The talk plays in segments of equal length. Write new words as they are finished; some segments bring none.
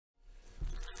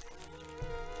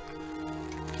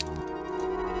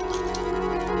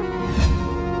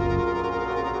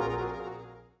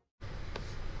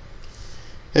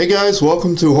Hey guys,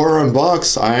 welcome to Horror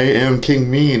Unbox. I am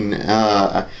King Mean.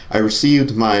 I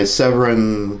received my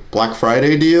Severin Black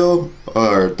Friday deal,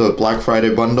 or the Black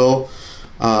Friday bundle,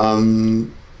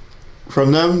 from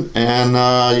them, and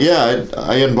yeah,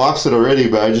 I unboxed it already,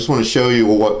 but I just want to show you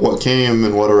what came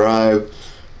and what arrived.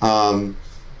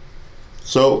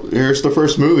 So here's the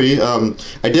first movie.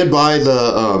 I did buy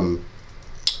the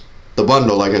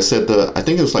bundle, like I said. I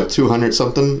think it was like 200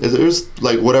 something. It was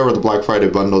like whatever the Black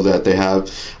Friday bundle that they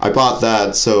have. I bought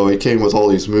that, so it came with all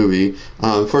these movies.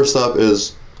 First up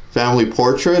is Family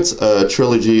Portraits, a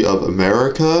trilogy of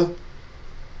America,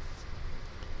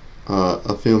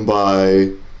 a film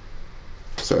by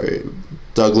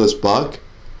Douglas Buck.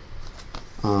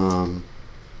 I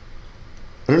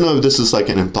don't know if this is like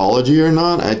an anthology or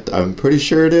not. I'm pretty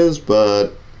sure it is,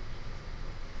 but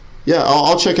yeah,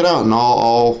 I'll check it out and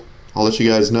I'll let you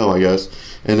guys know, I guess.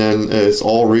 And then it's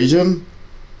All Region.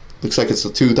 Looks like it's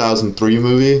a 2003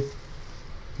 movie.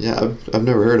 Yeah, I've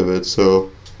never heard of it,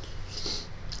 so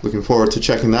looking forward to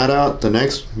checking that out. The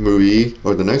next movie,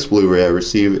 or the next Blu-ray I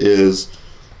receive, is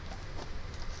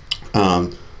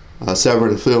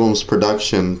Severin Films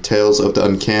production, Tales of the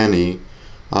Uncanny.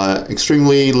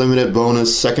 Extremely limited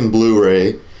bonus second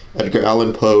Blu-ray. Edgar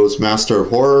Allan Poe's Master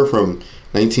of Horror from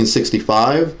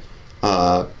 1965.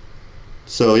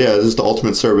 So yeah, this is the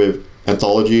ultimate survey of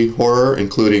anthology horror,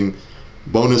 including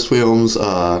bonus films,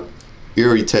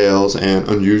 eerie tales, and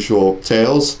unusual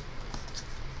tales.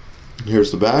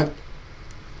 Here's the back.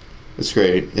 It's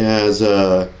great. It has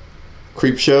a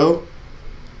Creep Show,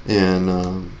 and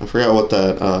I forgot what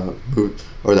that movie,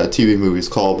 or that TV movie is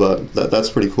called, but that's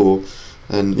pretty cool.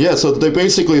 And yeah, so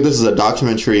this is a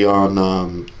documentary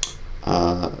on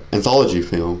anthology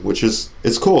film, which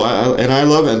it's cool. And I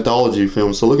love anthology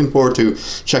films, so looking forward to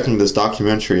checking this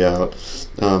documentary out.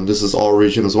 This is All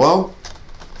Region as well,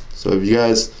 so if you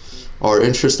guys are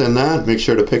interested in that, make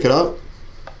sure to pick it up.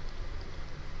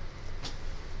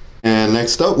 And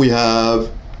next up we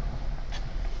have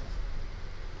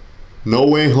No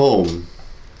Way Home.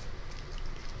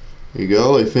 Here you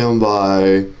go, a film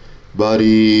by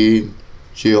Buddy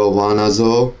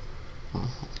Giovanazzo,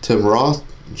 Tim Roth,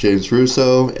 James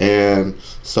Russo, and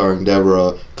starring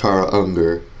Deborah Kara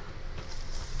Unger.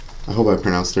 I hope I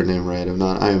pronounced their name right. If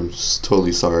not, I am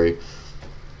totally sorry.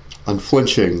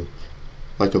 Unflinching,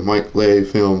 like a Mike Leigh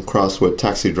film crossed with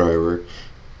Taxi Driver.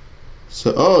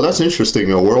 So, oh, that's interesting.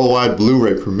 A worldwide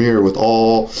Blu-ray premiere with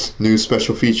all new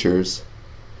special features.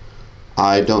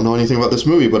 I don't know anything about this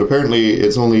movie, but apparently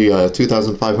it's only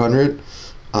 2,500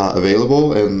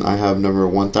 available, and I have number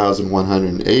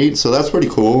 1108, so that's pretty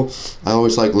cool. I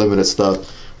always like limited stuff,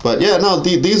 but yeah, no,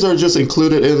 these are just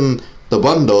included in the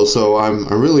bundle, so I'm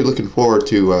really looking forward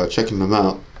to checking them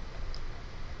out.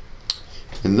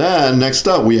 And then next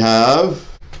up we have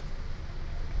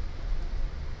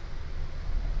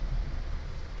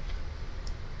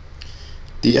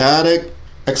The Attic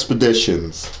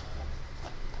Expeditions.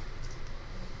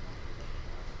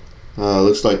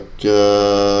 Looks like,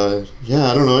 yeah,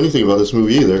 I don't know anything about this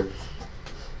movie either.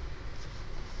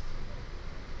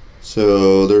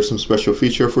 So there's some special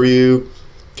feature for you.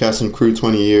 Cast and crew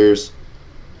 20 years.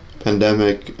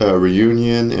 Pandemic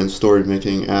reunion and story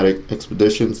making attic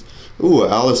expeditions. Ooh,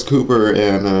 Alice Cooper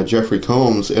and Jeffrey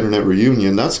Combs internet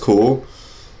reunion. That's cool.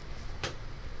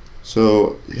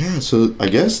 So, yeah, so I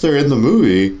guess they're in the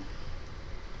movie.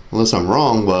 Unless I'm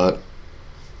wrong, but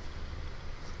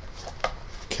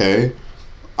okay.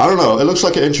 I don't know. It looks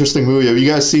like an interesting movie. Have you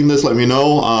guys seen this? Let me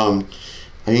know.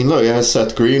 I mean, look, it has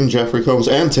Seth Green, Jeffrey Combs,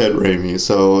 and Ted Raimi.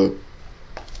 So,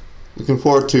 looking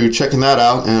forward to checking that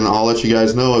out, and I'll let you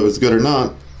guys know if it's good or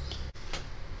not.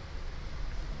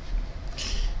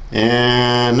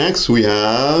 And next we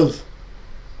have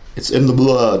It's in the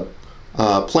Blood,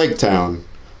 Plague Town.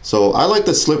 So, I like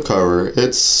the slipcover.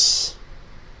 It's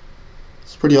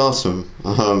pretty awesome.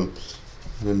 And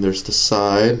then there's the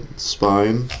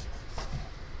spine.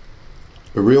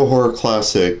 A real horror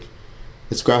classic.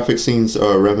 Its graphic scenes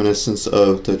are reminiscent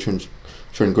of the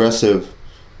transgressive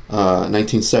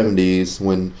 1970s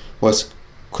when Wes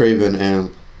Craven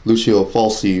and Lucio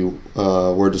Fulci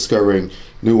were discovering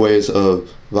new ways of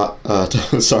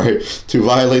to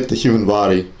violate the human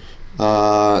body.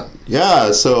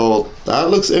 Yeah, so that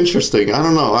looks interesting. I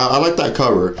don't know. I like that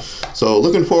cover. So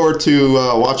looking forward to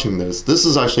watching this. This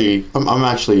is actually, I'm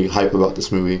actually hype about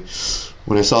this movie.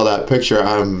 When I saw that picture,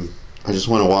 I just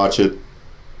want to watch it.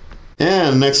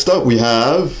 And next up we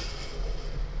have,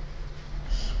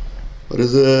 what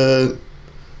is it?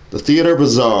 The Theater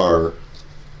Bazaar.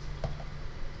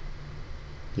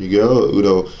 There you go.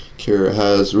 Udo Kier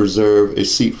has reserved a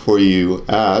seat for you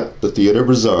at the Theater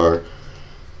Bazaar.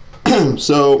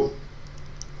 So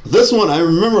this one I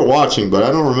remember watching, but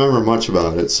I don't remember much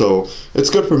about it. So it's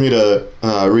good for me to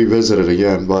revisit it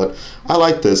again. But I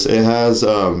like this. It has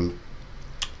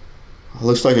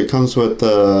looks like it comes with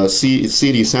the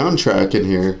CD soundtrack in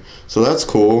here, so that's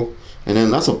cool. And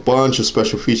then that's a bunch of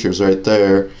special features right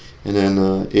there. And then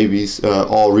AB's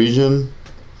all region.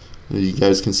 You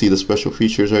guys can see the special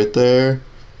features right there.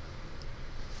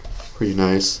 Pretty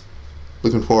nice.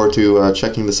 Looking forward to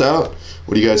checking this out.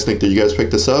 What do you guys think? Did you guys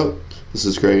pick this up? This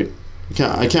is great.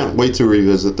 I can't wait to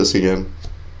revisit this again.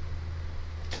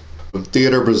 From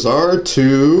Theater Bazaar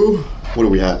to, what do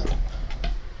we have?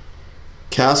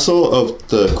 Castle of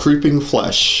the Creeping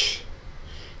Flesh.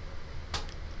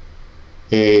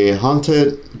 A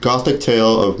haunted gothic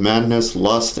tale of madness,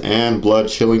 lust, and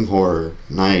blood-chilling horror.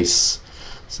 Nice.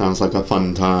 Sounds like a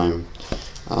fun time.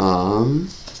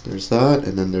 There's that,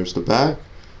 and then there's the back.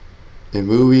 A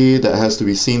movie that has to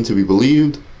be seen to be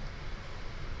believed.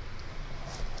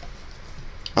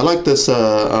 I like this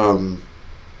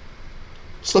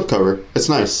slipcover. It's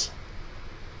nice.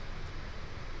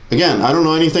 Again, I don't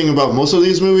know anything about most of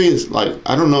these movies. Like,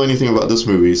 I don't know anything about this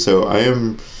movie, so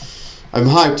I'm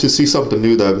hyped to see something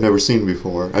new that I've never seen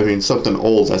before. I mean, something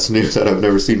old that's new that I've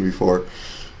never seen before.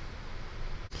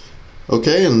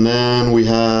 Okay, and then we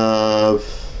have,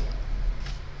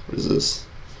 what is this?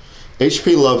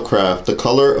 H.P. Lovecraft, The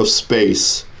Color of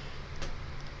Space.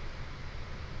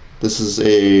 This is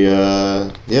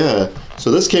a, yeah. So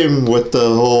this came with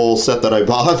the whole set that I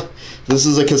bought. This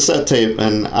is a cassette tape,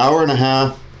 an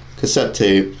hour-and-a-half cassette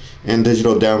tape, and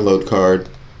digital download card,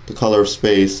 The Color of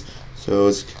Space. So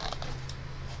it's,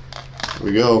 here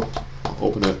we go. I'll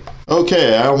open it.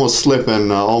 Okay, I almost slipped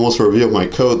and almost revealed my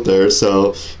code there.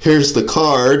 So here's the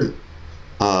card,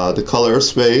 The Color of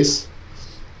Space.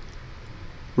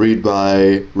 Read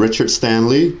by Richard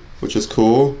Stanley, which is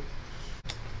cool.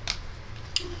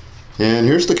 And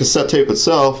here's the cassette tape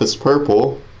itself. It's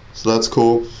purple, so that's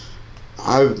cool.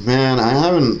 I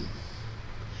haven't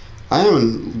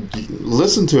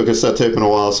listened to a cassette tape in a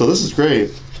while, so this is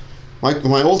great.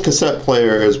 My old cassette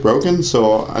player is broken,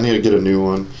 so I need to get a new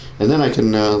one, and then I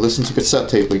can listen to cassette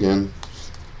tape again.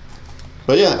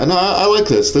 But yeah, and I like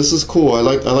this. This is cool. I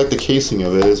like the casing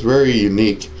of it. It's very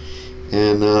unique,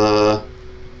 and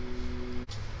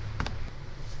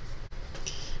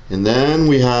then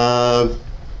we have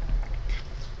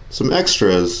some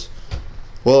extras.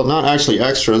 Well, not actually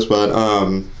extras, but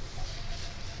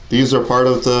these are part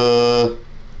of the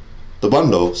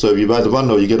bundle. So if you buy the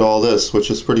bundle, you get all this, which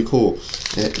is pretty cool.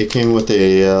 It came with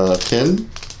a pin.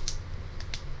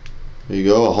 There you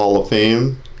go, a Hall of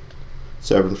Fame,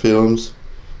 Severin Films,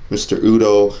 Mr.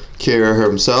 Udo Kier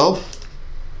himself,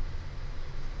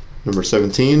 number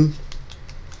 17.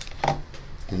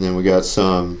 And then we got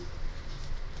some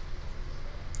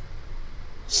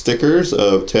stickers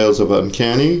of Tales of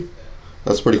Uncanny.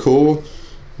 That's pretty cool.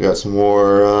 We got some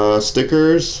more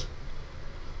stickers.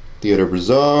 Theater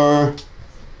Bazaar.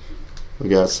 We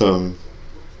got some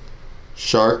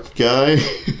shark guy.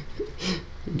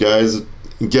 Guy's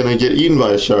gonna get eaten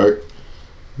by a shark.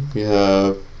 We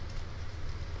have,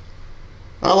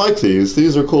 I like these.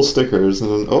 These are cool stickers. And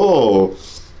then, oh,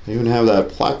 I even have that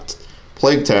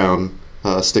Plague Town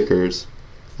stickers.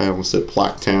 I almost said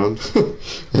Plague Town.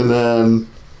 And then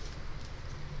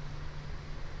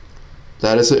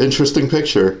that is an interesting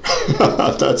picture.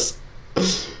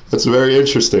 That's very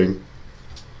interesting.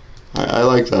 I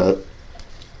like that.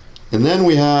 And then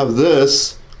we have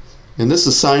this, and this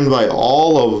is signed by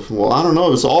all of, well, I don't know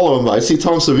if it's all of them, but I see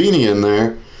Tom Savini in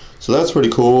there, so that's pretty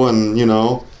cool. And you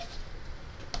know,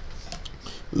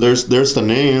 there's the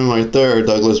name right there,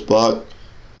 Douglas Buck.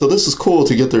 So this is cool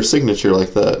to get their signature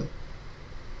like that.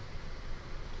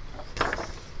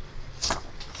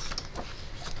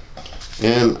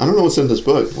 And I don't know what's in this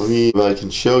book. Let me, if I can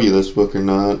show you this book or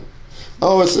not.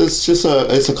 Oh, it's just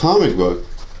a comic book.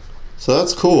 So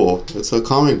that's cool. It's a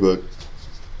comic book.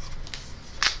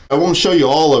 I won't show you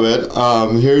all of it.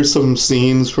 Here's some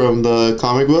scenes from the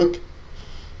comic book.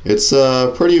 It's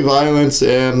pretty violent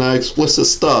and explicit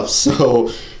stuff, so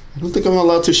I don't think I'm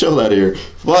allowed to show that here.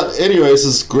 But anyways,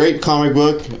 it's a great comic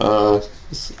book.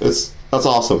 That's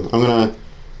awesome. I'm gonna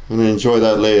enjoy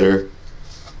that later.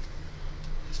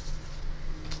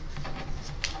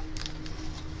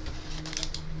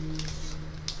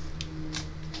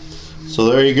 So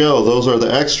there you go. Those are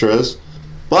the extras.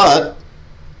 But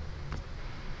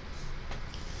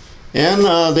and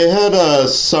they had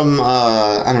some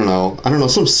I don't know,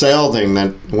 some sale thing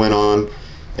that went on,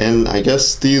 and I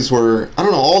guess these were, I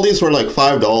don't know, all these were like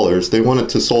 $5. They wanted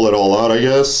to sold it all out, I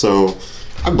guess. So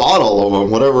I bought all of them,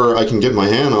 whatever I can get my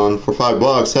hand on for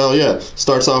 $5. Hell yeah!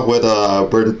 Starts off with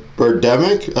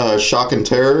Birdemic, Shock and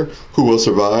Terror. Who Will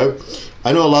Survive?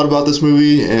 I know a lot about this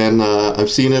movie, and I've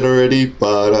seen it already,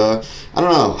 but I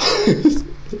don't know.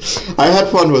 I had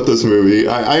fun with this movie.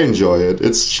 I enjoy it.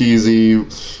 It's cheesy.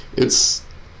 It's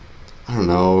I don't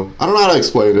know how to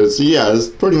explain it. Yeah, it's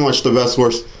pretty much the best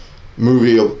worst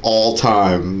movie of all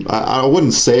time. I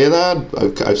wouldn't say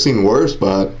that. I've seen worse,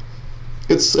 but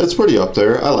it's pretty up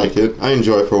there. I like it. I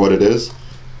enjoy it for what it is.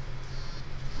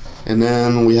 And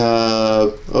then we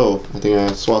have, oh, I think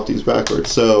I swapped these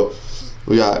backwards. So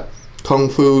we got Kung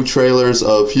Fu Trailers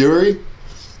of Fury.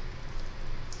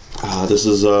 This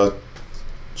is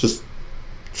just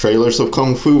trailers of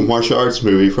Kung Fu martial arts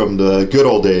movie from the good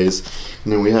old days.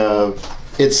 And then we have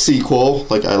its sequel,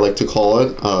 like I like to call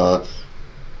it.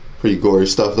 Pretty gory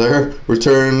stuff there.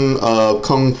 Return of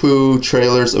Kung Fu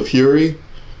Trailers of Fury.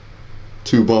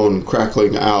 2 bone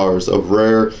crackling hours of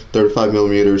rare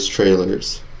 35mm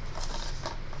trailers.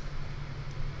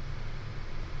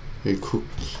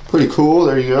 Pretty cool,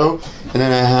 there you go. And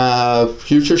then I have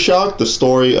Future Shock, the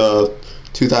story of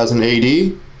 2000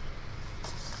 AD.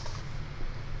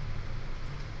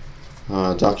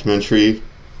 Documentary,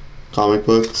 comic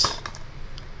books.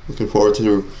 Looking forward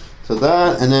to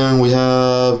that. And then we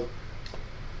have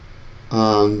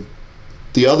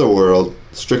The Other World,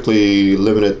 strictly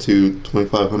limited to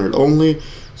 2500 only.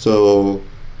 So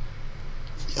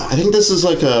I think this is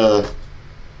like a,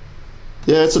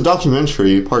 yeah, it's a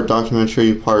documentary,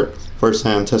 part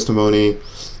first-hand testimony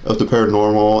of the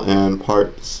paranormal and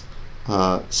part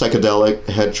psychedelic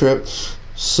head trip.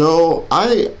 So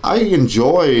I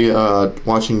enjoy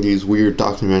watching these weird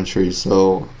documentaries,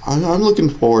 so I'm looking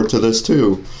forward to this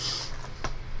too.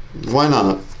 Why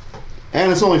not?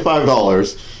 And it's only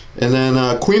 $5. And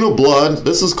then Queen of Blood,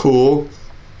 this is cool.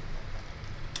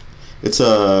 It's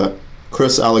a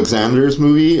Chris Alexander's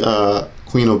movie,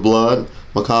 Queen of Blood,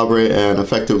 macabre and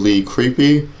effectively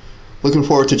creepy. Looking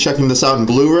forward to checking this out in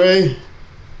Blu-ray.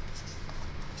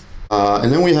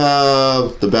 And then we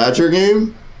have the Badger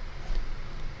game.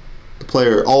 The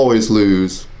player always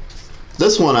lose.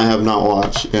 This one I have not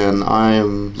watched, and I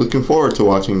am looking forward to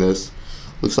watching this.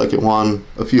 Looks like it won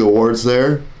a few awards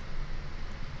there.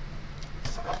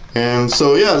 And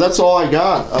so yeah, that's all I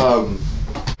got.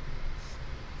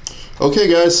 Okay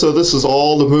guys, so this is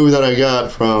all the movie that I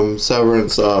got from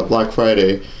Severin's Black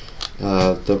Friday.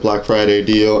 The Black Friday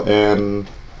deal and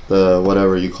the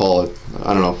whatever you call it.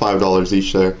 I don't know, $5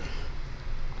 each there.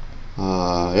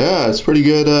 Yeah, it's pretty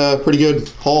good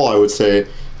haul, I would say.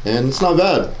 And it's not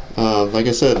bad. Like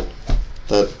I said,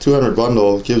 that 200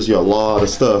 bundle gives you a lot of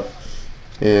stuff.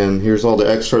 And here's all the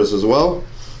extras as well.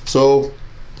 So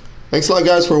thanks a lot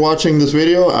guys for watching this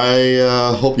video.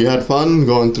 I hope you had fun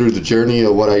going through the journey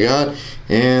of what I got,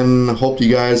 and hope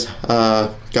you guys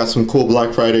got some cool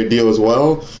Black Friday deal as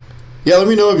well. Yeah, let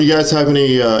me know if you guys have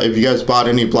any, if you guys bought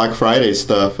any Black Friday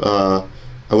stuff.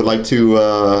 I would like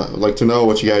to know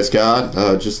what you guys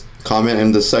got. Just comment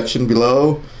in the section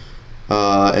below,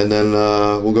 and then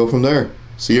we'll go from there.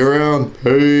 See you around.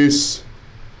 Peace.